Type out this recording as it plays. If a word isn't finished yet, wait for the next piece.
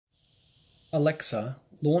Alexa,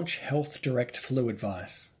 launch Heathdirect Flu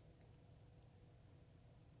Advice.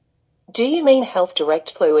 Do you mean Heathdirect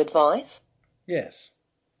Flu Advice? Yes.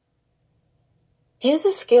 Here's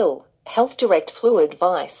a skill, Heathdirect Flu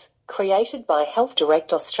Advice, created by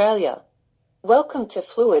Heathdirect Australia. Welcome to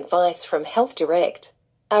Flu Advice from Heathdirect.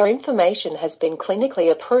 Our information has been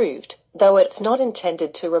clinically approved, though it's not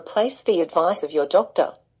intended to replace the advice of your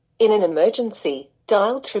doctor. In an emergency,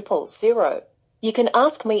 dial 000. You can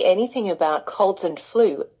ask me anything about colds and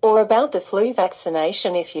flu, or about the flu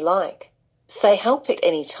vaccination if you like. Say help at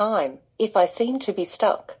any time, if I seem to be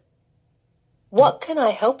stuck. What can I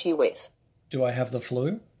help you with? Do I have the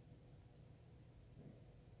flu?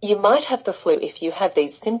 You might have the flu if you have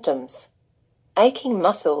these symptoms: aching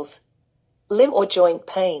muscles, limb or joint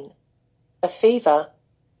pain, a fever,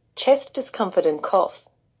 chest discomfort and cough,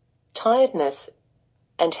 tiredness,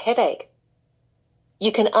 and headache.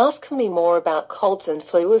 You can ask me more about colds and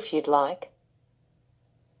flu if you'd like.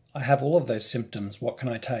 I have all of those symptoms. What can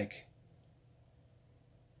I take?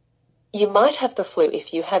 You might have the flu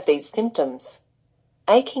if you have these symptoms: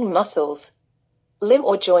 aching muscles, limb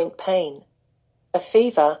or joint pain, a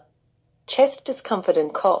fever, chest discomfort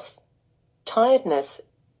and cough, tiredness,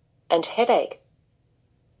 and headache.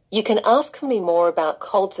 You can ask me more about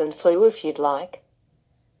colds and flu if you'd like.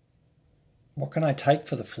 What can I take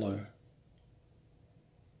for the flu?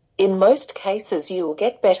 In most cases, you will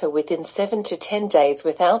get better within 7 to 10 days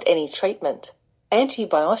without any treatment.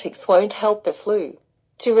 Antibiotics won't help the flu.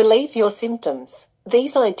 To relieve your symptoms,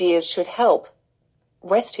 these ideas should help.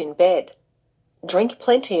 Rest in bed. Drink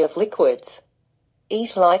plenty of liquids.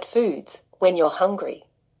 Eat light foods when you're hungry.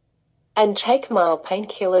 And take mild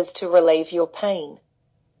painkillers to relieve your pain.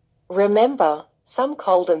 Remember, some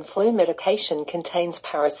cold and flu medication contains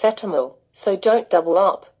paracetamol, so don't double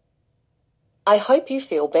up. I hope you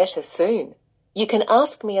feel better soon. You can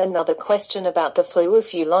ask me another question about the flu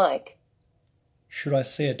if you like. Should I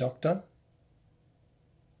see a doctor?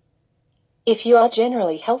 If you are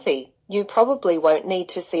generally healthy, you probably won't need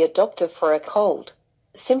to see a doctor for a cold.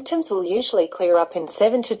 Symptoms will usually clear up in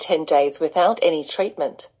 7 to 10 days without any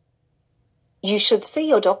treatment. You should see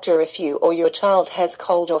your doctor if you or your child has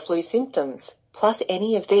cold or flu symptoms, plus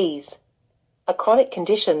any of these: a chronic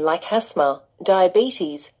condition like asthma,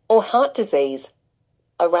 diabetes, or heart disease,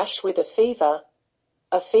 a rash with a fever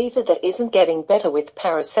that isn't getting better with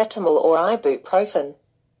paracetamol or ibuprofen,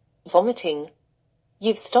 vomiting,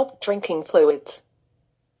 you've stopped drinking fluids,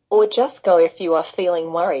 or just go if you are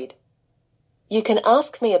feeling worried. You can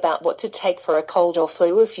ask me about what to take for a cold or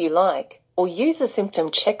flu if you like, or use a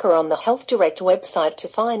symptom checker on the Heathdirect website to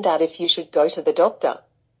find out if you should go to the doctor.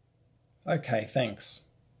 Okay, thanks.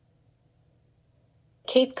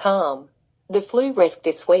 Keep calm. The flu risk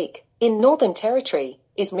this week, in Northern Territory,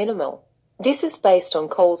 is minimal. This is based on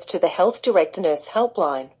calls to the Heathdirect Nurse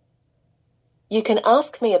Helpline. You can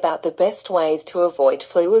ask me about the best ways to avoid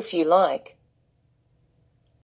flu if you like.